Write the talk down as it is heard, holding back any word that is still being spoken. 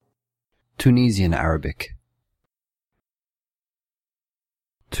Tunisian Arabic.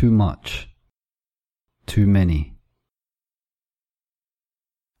 Too much. Too many.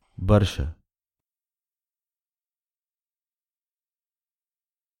 برشا.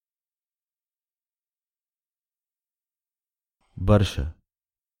 برشا.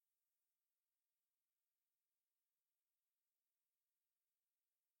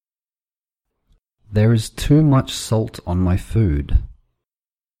 There is too much salt on my food.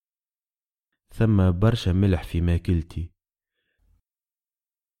 ثم برشا ملح في ماكلتي.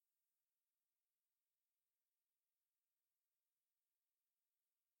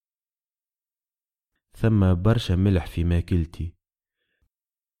 ثم برشا ملح في ماكلتي.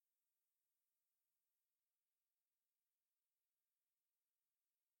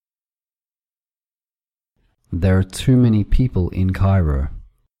 There are too many people in Cairo.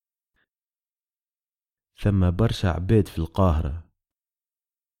 ثم برشا عباد في القاهرة.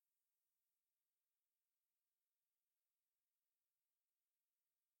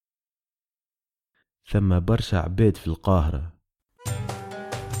 ثم برشا عباد في القاهرة.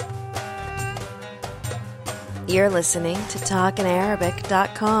 You're listening to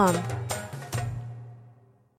TalkinArabic.com.